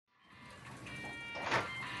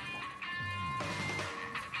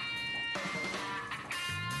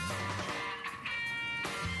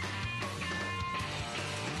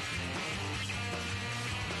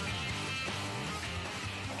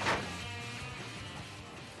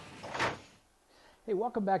Hey,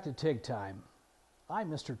 welcome back to TIG Time.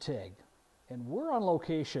 I'm Mr. TIG, and we're on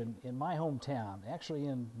location in my hometown, actually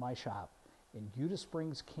in my shop, in Utah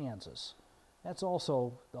Springs, Kansas. That's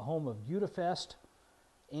also the home of UtaFest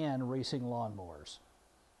and racing lawnmowers.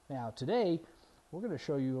 Now today, we're going to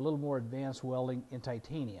show you a little more advanced welding in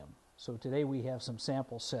titanium. So today we have some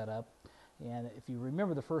samples set up, and if you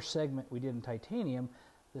remember the first segment we did in titanium,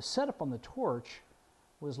 the setup on the torch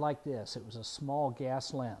was like this. It was a small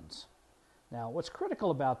gas lens. Now, what's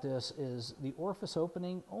critical about this is the orifice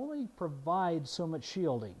opening only provides so much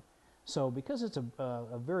shielding. So because it's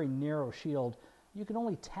a very narrow shield, you can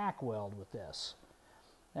only tack weld with this.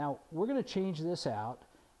 Now, we're going to change this out.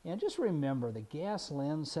 And just remember, the gas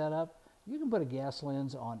lens setup, you can put a gas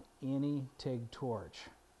lens on any TIG torch.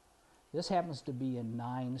 This happens to be a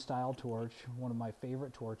 9 style torch, one of my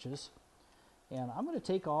favorite torches. And I'm going to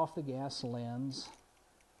take off the gas lens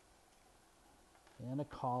and a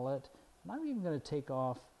collet. And I'm even going to take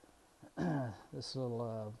off this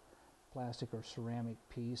little plastic or ceramic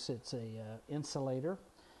piece. It's a insulator,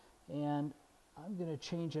 and I'm going to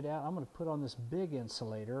change it out. I'm going to put on this big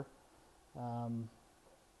insulator. I'm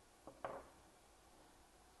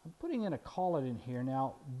putting in a collet in here.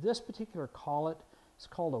 Now, this particular collet is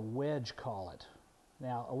called a wedge collet.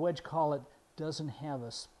 Now, a wedge collet doesn't have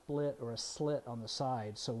a split or a slit on the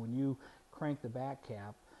side, so when you crank the back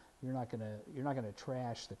cap, you're not going to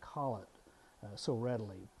trash the collet so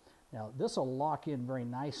readily. Now, this will lock in very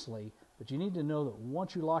nicely, but you need to know that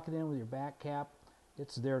once you lock it in with your back cap,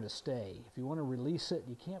 it's there to stay. If you want to release it,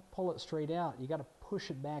 you can't pull it straight out. You got to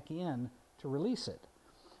push it back in to release it.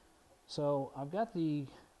 So I've got the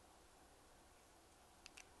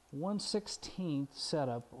 1/16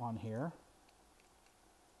 setup on here.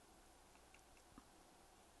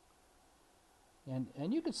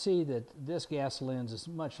 And you can see that this gas lens is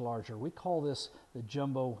much larger. We call this the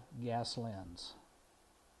jumbo gas lens.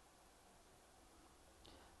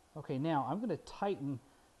 Okay, now I'm going to tighten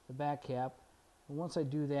the back cap. And once I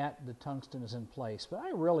do that, the tungsten is in place. But I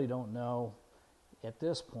really don't know at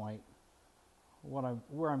this point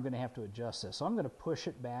where I'm going to have to adjust this. So I'm going to push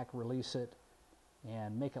it back, release it,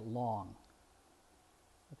 and make it long.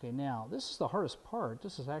 Okay, now this is the hardest part.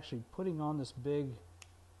 This is actually putting on this big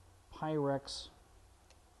pyrex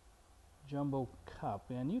jumbo cup,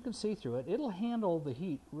 and you can see through it. It'll handle the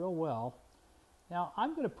heat real well. Now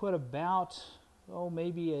I'm going to put about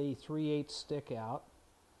maybe a 3/8 stick out,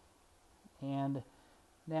 and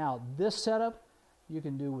now this setup you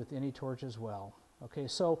can do with any torch as well. Okay,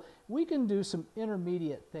 so we can do some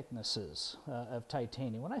intermediate thicknesses of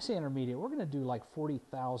titanium. When I say intermediate, we're going to do like 40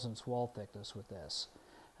 thousandths wall thickness with this.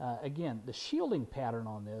 Again, the shielding pattern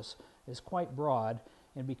on this is quite broad,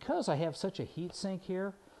 and because I have such a heat sink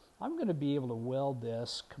here, I'm going to be able to weld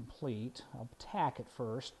this complete. I'll tack it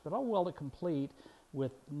first, but I'll weld it complete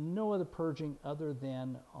with no other purging other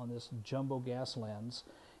than on this jumbo gas lens.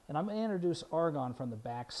 And I'm going to introduce argon from the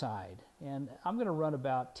back side. And I'm going to run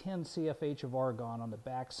about 10 CFH of argon on the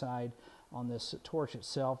back side. On this torch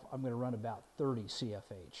itself, I'm going to run about 30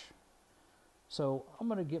 CFH. So I'm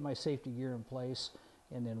going to get my safety gear in place,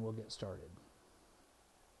 and then we'll get started.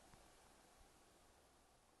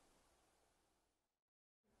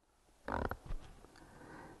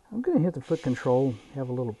 I'm going to hit the foot control, have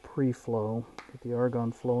a little pre-flow, get the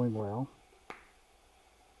argon flowing well.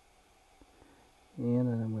 And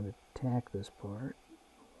then I'm going to tack this part,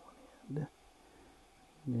 one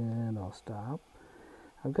end, and I'll stop.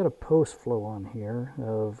 I've got a post flow on here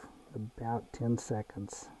of about 10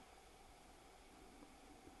 seconds.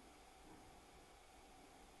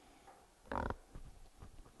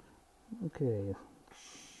 Okay,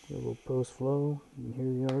 a little post flow, you can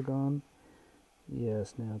hear the argon.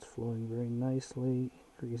 Yes, now it's flowing very nicely.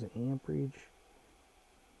 Increase the amperage.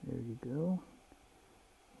 There you go.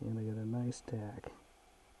 And I got a nice tack.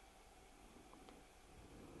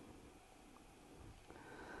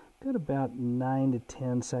 Got about 9 to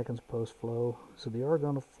 10 seconds post flow. So the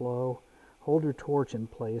argon will flow. Hold your torch in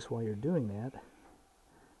place while you're doing that.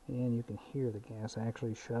 And you can hear the gas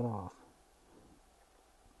actually shut off.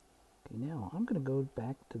 Okay, now I'm going to go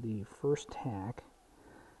back to the first tack.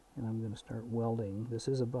 And I'm going to start welding. This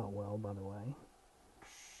is a butt weld, by the way.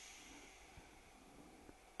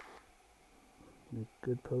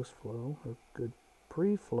 Good post flow, or good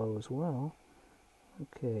pre-flow as well.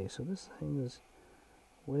 Okay, so this thing is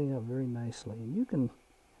wetting up very nicely, and you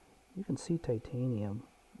can see titanium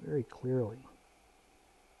very clearly.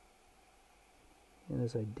 And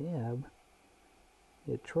as I dab,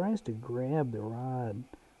 it tries to grab the rod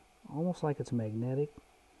almost like it's magnetic.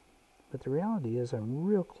 But the reality is I'm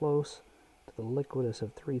real close to the liquidus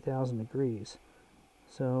of 3,000 degrees.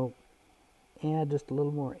 So add just a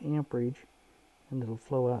little more amperage and it'll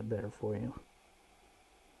flow out better for you.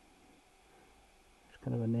 There's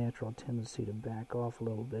kind of a natural tendency to back off a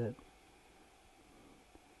little bit.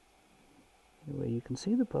 Anyway, you can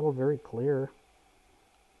see the puddle very clear.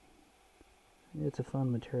 It's a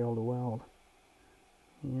fun material to weld.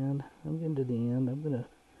 And I'm getting to the end. I'm going to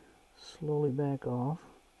slowly back off.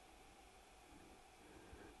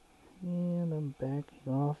 And I'm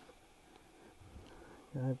backing off.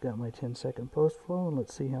 I've got my 10-second post flow, and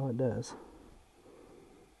let's see how it does.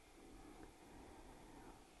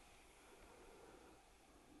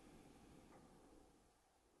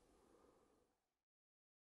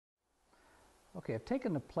 Okay, I've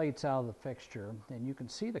taken the plates out of the fixture, and you can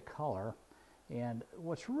see the color. And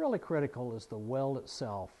what's really critical is the weld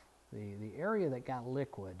itself. The area that got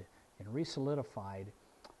liquid and resolidified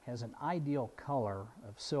has an ideal color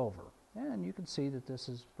of silver. And you can see that this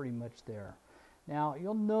is pretty much there. Now,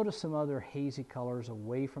 you'll notice some other hazy colors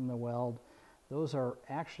away from the weld. Those are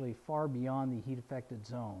actually far beyond the heat-affected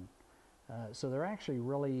zone. So they're actually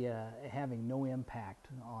really having no impact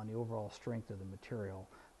on the overall strength of the material.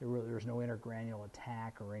 There's no intergranular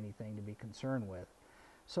attack or anything to be concerned with.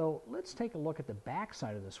 So let's take a look at the back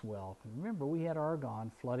side of this weld. Remember, we had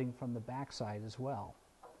argon flooding from the back side as well.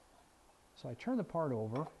 So I turn the part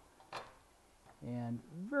over, and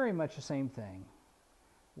very much the same thing.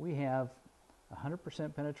 We have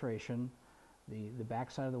 100% penetration. The back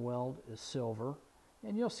side of the weld is silver,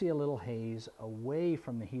 and you'll see a little haze away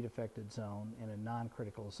from the heat-affected zone in a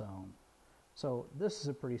non-critical zone. So this is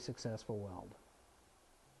a pretty successful weld.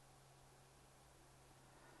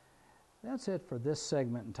 That's it for this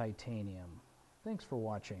segment in titanium. Thanks for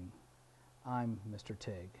watching. I'm Mr.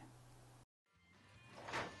 Tig.